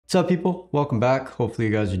What's up, people? Welcome back. Hopefully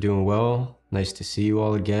you guys are doing well. Nice to see you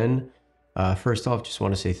all again. First off, just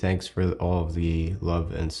want to say thanks for all of the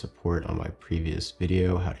love and support on my previous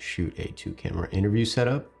video, how to shoot a 2-camera interview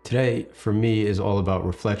setup. Today, for me, is all about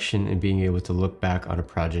reflection and being able to look back on a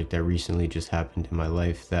project that recently just happened in my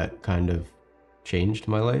life that kind of changed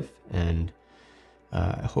my life. And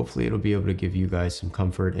hopefully it'll be able to give you guys some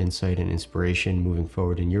comfort, insight, and inspiration moving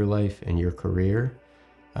forward in your life and your career.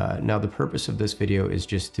 Now, the purpose of this video is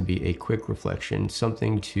just to be a quick reflection,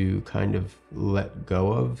 something to kind of let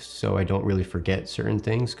go of so I don't really forget certain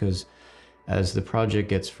things, because as the project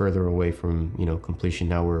gets further away from, completion,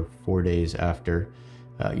 now we're 4 days after,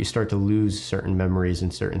 you start to lose certain memories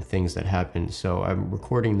and certain things that happened. So I'm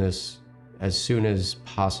recording this as soon as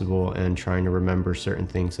possible and trying to remember certain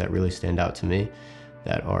things that really stand out to me,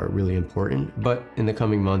 that are really important. But in the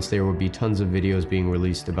coming months, there will be tons of videos being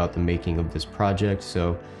released about the making of this project,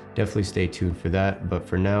 so definitely stay tuned for that. But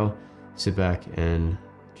for now, sit back and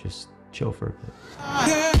just chill for a bit.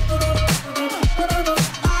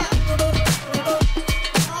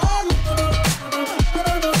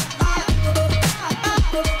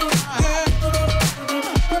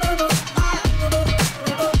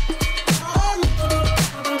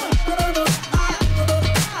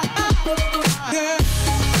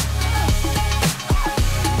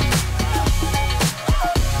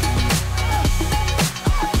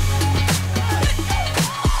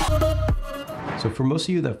 So for most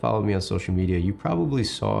of you that follow me on social media, you probably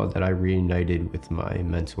saw that I reunited with my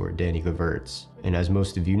mentor, Danny Gevirtz. And as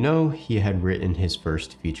most of you know, he had written his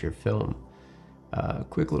first feature film.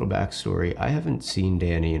 Quick little backstory, I haven't seen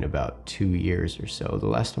Danny in about 2 years or so. The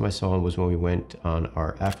last time I saw him was when we went on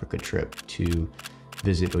our Africa trip to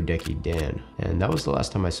visit Odeki Dan. And that was the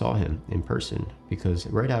last time I saw him in person, because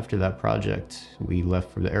right after that project, we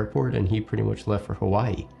left for the airport and he pretty much left for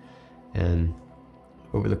Hawaii. And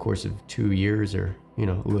over the course of 2 years, or a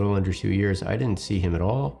little under 2 years, I didn't see him at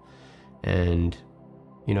all. And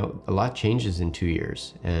a lot changes in 2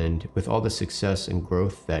 years, and with all the success and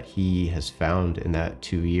growth that he has found in that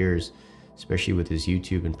 2 years, especially with his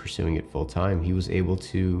YouTube and pursuing it full time, he was able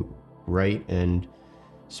to write and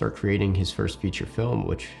start creating his first feature film,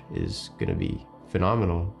 which is going to be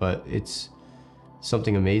phenomenal. But it's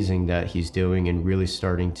something amazing that he's doing and really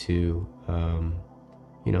starting to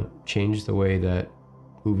change the way that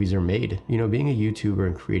movies are made. Being a YouTuber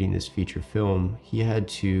and creating this feature film, he had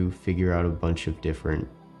to figure out a bunch of different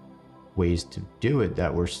ways to do it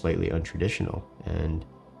that were slightly untraditional. And,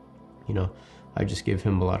 I just give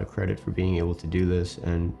him a lot of credit for being able to do this,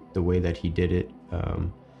 and the way that he did it,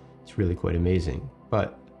 it's really quite amazing.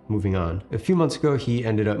 But moving on, a few months ago, he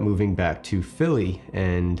ended up moving back to Philly.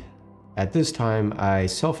 And at this time, I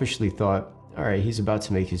selfishly thought, all right, he's about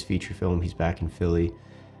to make his feature film. He's back in Philly.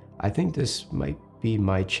 I think this might be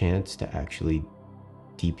my chance to actually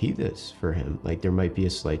DP this for him. Like, there might be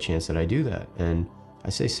a slight chance that I do that. And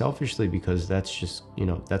I say selfishly because that's just,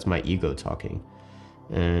 that's my ego talking.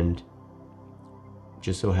 And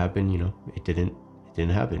just so happened, it didn't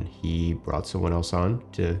happen. He brought someone else on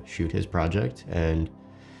to shoot his project. And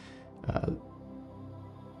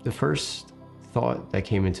the first thought that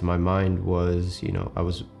came into my mind was, I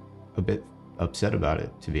was a bit upset about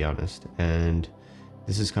it, to be honest. And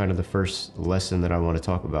this is kind of the first lesson that I want to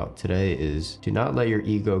talk about today, is do not let your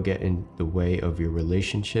ego get in the way of your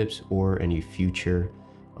relationships or any future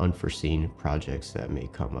unforeseen projects that may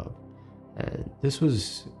come up. And this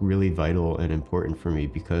was really vital and important for me,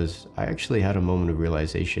 because I actually had a moment of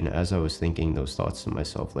realization as I was thinking those thoughts to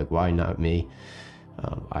myself, like, why not me?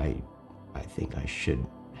 I think I should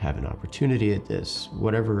have an opportunity at this.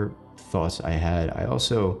 Whatever thoughts I had, I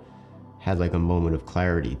also had like a moment of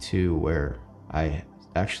clarity too, where I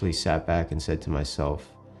actually sat back and said to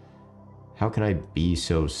myself, how can I be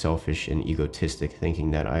so selfish and egotistic,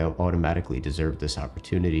 thinking that I automatically deserve this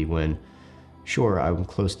opportunity when, sure, I'm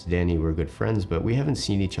close to Danny, we're good friends, but we haven't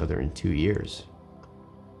seen each other in 2 years.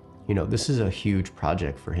 This is a huge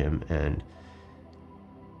project for him, and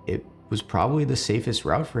it was probably the safest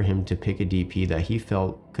route for him to pick a DP that he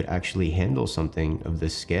felt could actually handle something of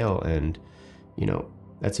this scale. And,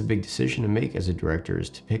 that's a big decision to make as a director, is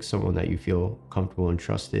to pick someone that you feel comfortable and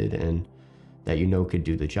trusted and that could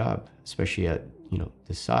do the job, especially at,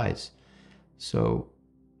 this size. So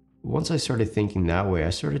once I started thinking that way,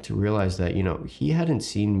 I started to realize that, he hadn't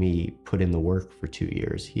seen me put in the work for 2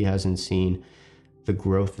 years. He hasn't seen the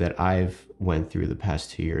growth that I've went through the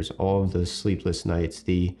past 2 years, all of the sleepless nights,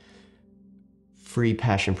 the free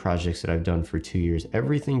passion projects that I've done for 2 years,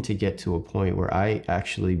 everything to get to a point where I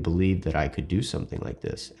actually believed that I could do something like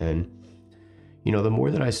this. And, the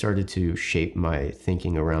more that I started to shape my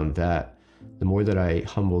thinking around that, the more that I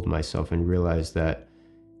humbled myself and realized that,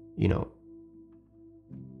 you know,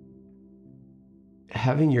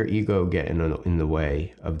 having your ego get in the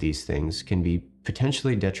way of these things can be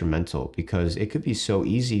potentially detrimental, because it could be so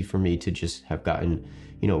easy for me to just have gotten,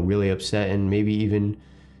 you know, really upset and maybe even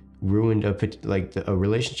ruined a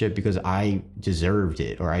relationship because I deserved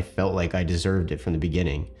it, or I felt like I deserved it from the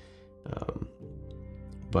beginning.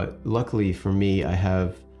 But luckily for me,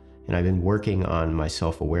 I've been working on my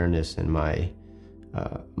self-awareness and my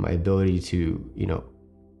ability to, you know,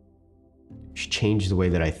 change the way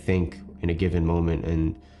that I think in a given moment.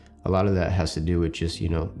 And a lot of that has to do with just, you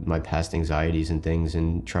know, my past anxieties and things,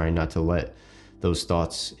 and trying not to let those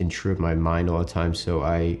thoughts intrude my mind all the time. So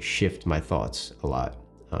I shift my thoughts a lot.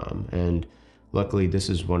 And luckily, this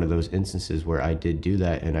is one of those instances where I did do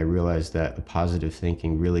that. And I realized that a positive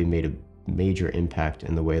thinking really made a major impact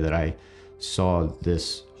in the way that I saw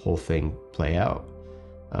this whole thing play out.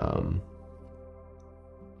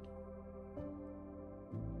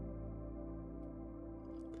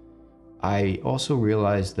 I also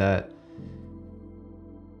realized that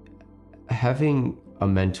having a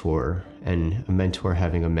mentor and a mentor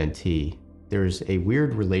having a mentee, there's a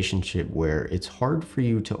weird relationship where it's hard for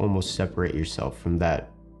you to almost separate yourself from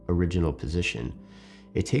that original position.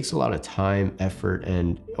 It takes a lot of time, effort,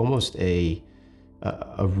 and almost a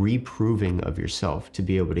reproving of yourself to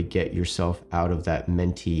be able to get yourself out of that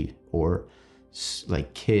mentee or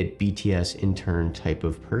like kid BTS intern type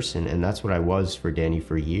of person. And that's what I was for Danny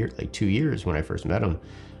for a year, like 2 years when I first met him.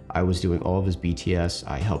 I was doing all of his BTS.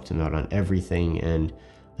 I helped him out on everything. And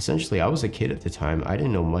essentially I was a kid at the time. I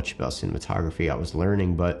didn't know much about cinematography. I was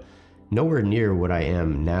learning, but nowhere near what I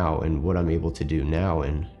am now and what I'm able to do now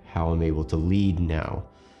and how I'm able to lead now.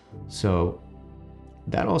 So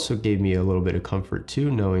that also gave me a little bit of comfort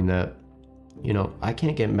too, knowing that, you know, I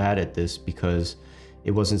can't get mad at this because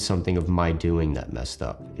it wasn't something of my doing that messed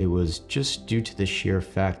up. It was just due to the sheer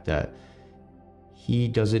fact that he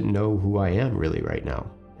doesn't know who I am really right now.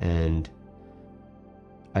 And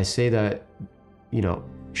I say that, you know,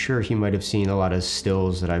 sure, he might have seen a lot of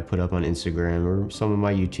stills that I put up on Instagram or some of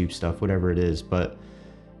my YouTube stuff, whatever it is, but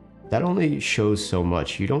that only shows so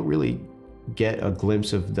much. You don't really get a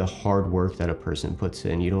glimpse of the hard work that a person puts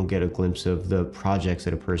in. You don't get a glimpse of the projects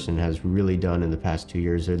that a person has really done in the past 2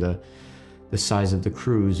 years, or the size of the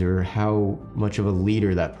crews, or how much of a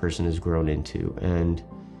leader that person has grown into. And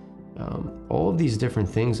all of these different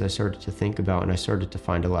things I started to think about, and I started to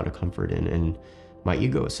find a lot of comfort in, and my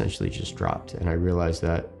ego essentially just dropped. And I realized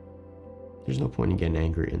that there's no point in getting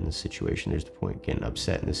angry in this situation. There's no point in getting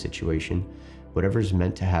upset in this situation. Whatever's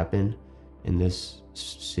meant to happen in this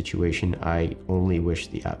situation, I only wish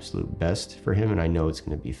the absolute best for him, and I know it's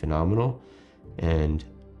going to be phenomenal. And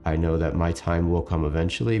I know that my time will come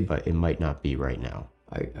eventually, but it might not be right now.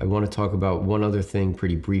 I want to talk about one other thing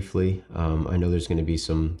pretty briefly. I know there's going to be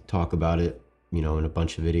some talk about it, you know, in a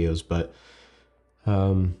bunch of videos, but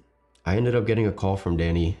I ended up getting a call from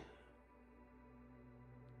Danny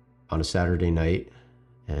on a Saturday night,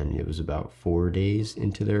 and it was about 4 days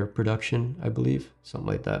into their production, I believe, something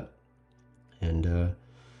like that. And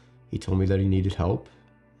he told me that he needed help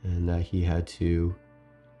and that he had to,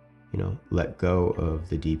 you know, let go of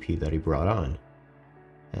the DP that he brought on.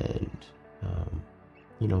 And,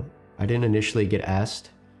 you know, I didn't initially get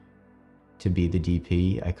asked to be the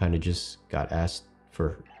DP. I kind of just got asked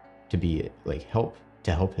to be like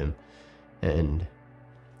to help him. And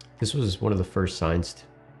this was one of the first signs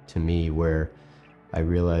to me where I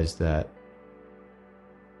realized that,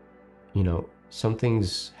 you know, some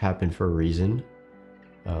things happen for a reason.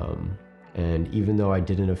 And even though I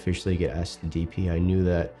didn't officially get asked to DP, I knew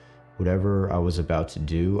that whatever I was about to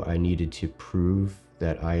do, I needed to prove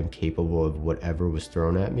that I am capable of whatever was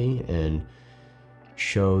thrown at me and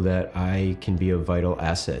show that I can be a vital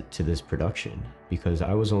asset to this production, because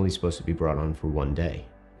I was only supposed to be brought on for 1 day.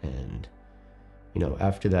 And, you know,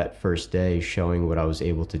 after that first day, showing what I was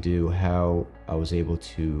able to do, how I was able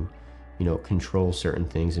to, you know, control certain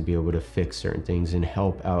things and be able to fix certain things and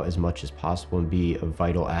help out as much as possible and be a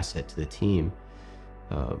vital asset to the team.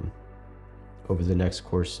 Over the next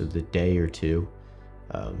course of the day or two,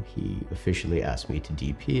 he officially asked me to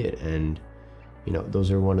DP it. And, you know,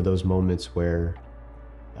 those are one of those moments where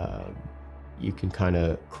you can kind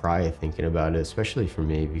of cry thinking about it, especially for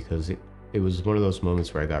me, because it was one of those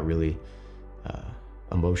moments where I got really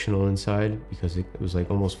emotional inside, because it was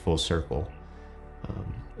like almost full circle,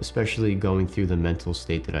 especially going through the mental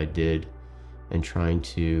state that I did and trying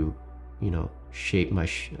to, you know, shape my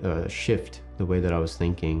shift the way that I was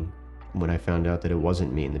thinking when I found out that it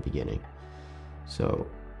wasn't me in the beginning. So,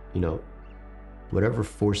 you know, whatever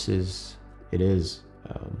forces it is,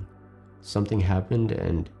 something happened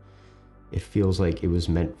and it feels like it was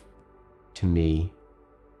meant to me.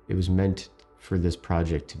 It was meant for this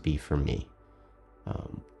project to be for me,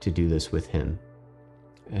 to do this with him.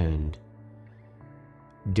 And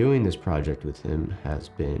doing this project with him has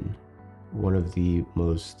been one of the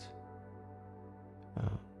most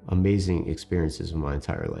amazing experiences of my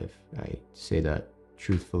entire life. I say that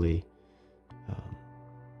truthfully.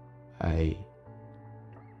 I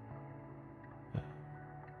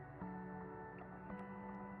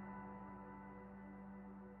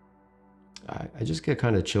just get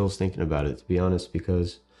kind of chills thinking about it, to be honest,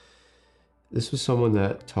 because this was someone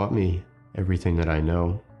that taught me everything that I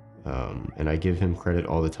know. And I give him credit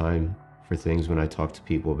all the time for things when I talk to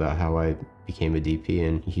people about how I became a DP,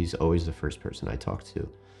 and he's always the first person I talk to.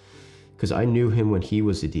 Because I knew him when he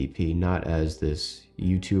was a DP, not as this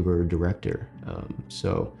YouTuber director.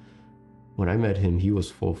 So when I met him, he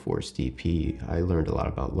was full force DP. I learned a lot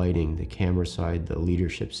about lighting, the camera side, the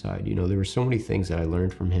leadership side. You know, there were so many things that I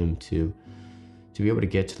learned from him to be able to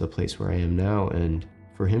get to the place where I am now. And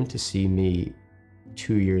for him to see me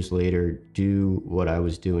 2 years later do what I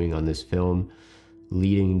was doing on this film,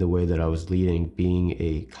 leading the way that I was leading, being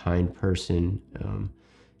a kind person,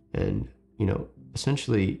 and, you know,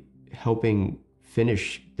 essentially helping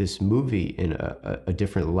finish this movie in a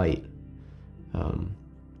different light,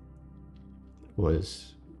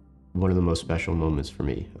 was one of the most special moments for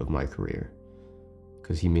me of my career,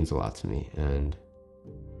 because he means a lot to me, and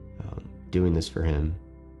doing this for him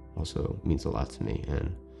also means a lot to me,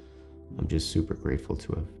 and I'm just super grateful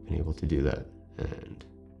to have been able to do that. And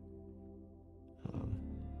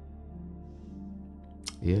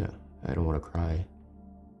yeah, I don't want to cry,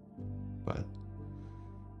 but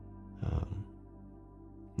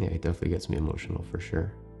yeah, it definitely gets me emotional for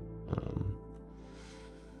sure.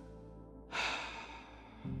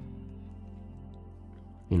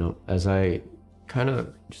 You know, as I kind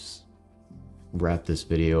of just wrap this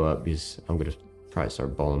video up, because I'm gonna probably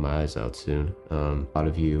start bawling my eyes out soon. A lot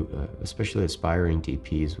of you, especially aspiring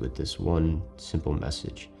DPs, with this one simple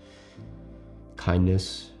message: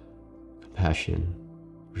 kindness, compassion,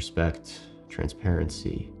 respect,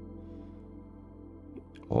 transparency.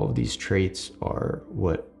 All of these traits are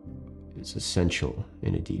what is essential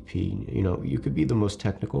in a DP. You know, you could be the most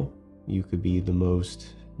technical, you could be the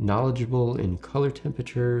most knowledgeable in color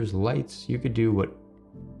temperatures, lights, you could be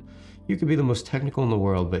the most technical in the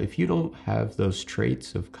world, but if you don't have those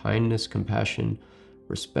traits of kindness, compassion,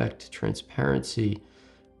 respect, transparency,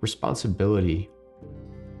 responsibility,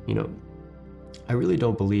 you know, I really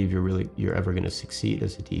don't believe you're ever going to succeed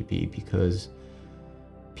as a DP, because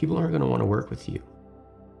people aren't going to want to work with you.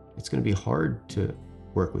 It's going to be hard to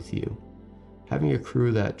work with you. Having a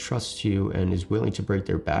crew that trusts you and is willing to break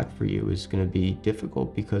their back for you is going to be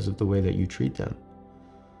difficult because of the way that you treat them.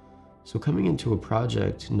 So coming into a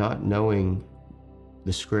project, not knowing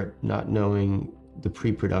the script, not knowing the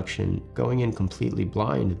pre-production, going in completely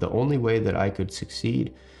blind, the only way that I could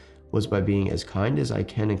succeed was by being as kind as I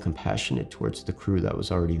can and compassionate towards the crew that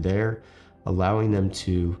was already there, allowing them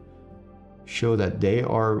to show that they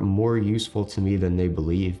are more useful to me than they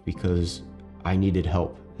believe, because I needed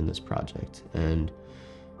help in this project, and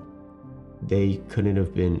they couldn't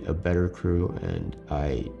have been a better crew, and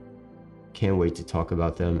I can't wait to talk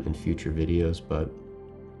about them in future videos. But,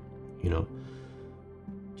 you know,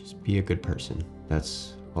 just be a good person.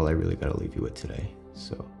 That's all I really got to leave you with today.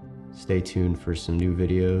 So stay tuned for some new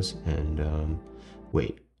videos. And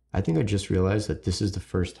wait, I think I just realized that this is the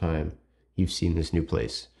first time you've seen this new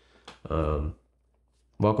place. Welcome.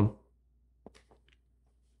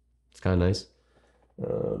 It's kind of nice.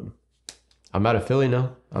 I'm out of Philly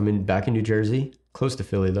now. I'm back in New Jersey, close to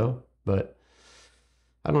Philly though, but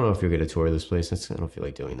I don't know if you'll get a tour of this place. I don't feel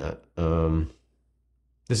like doing that.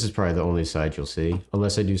 This is probably the only side you'll see,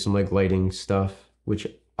 unless I do some like lighting stuff, which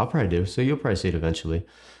I'll probably do. So you'll probably see it eventually.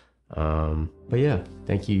 But yeah,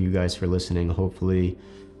 thank you guys for listening. Hopefully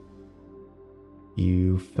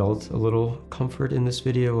you felt a little comfort in this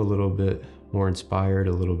video, a little bit more inspired,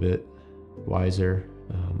 a little bit wiser.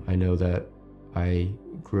 I know that I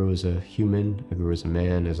grew as a human, I grew as a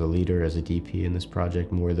man, as a leader, as a DP in this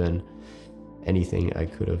project more than anything I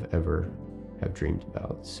could have ever have dreamed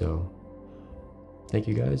about. So thank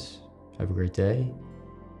you guys. Have a great day.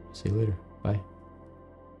 See you later. Bye.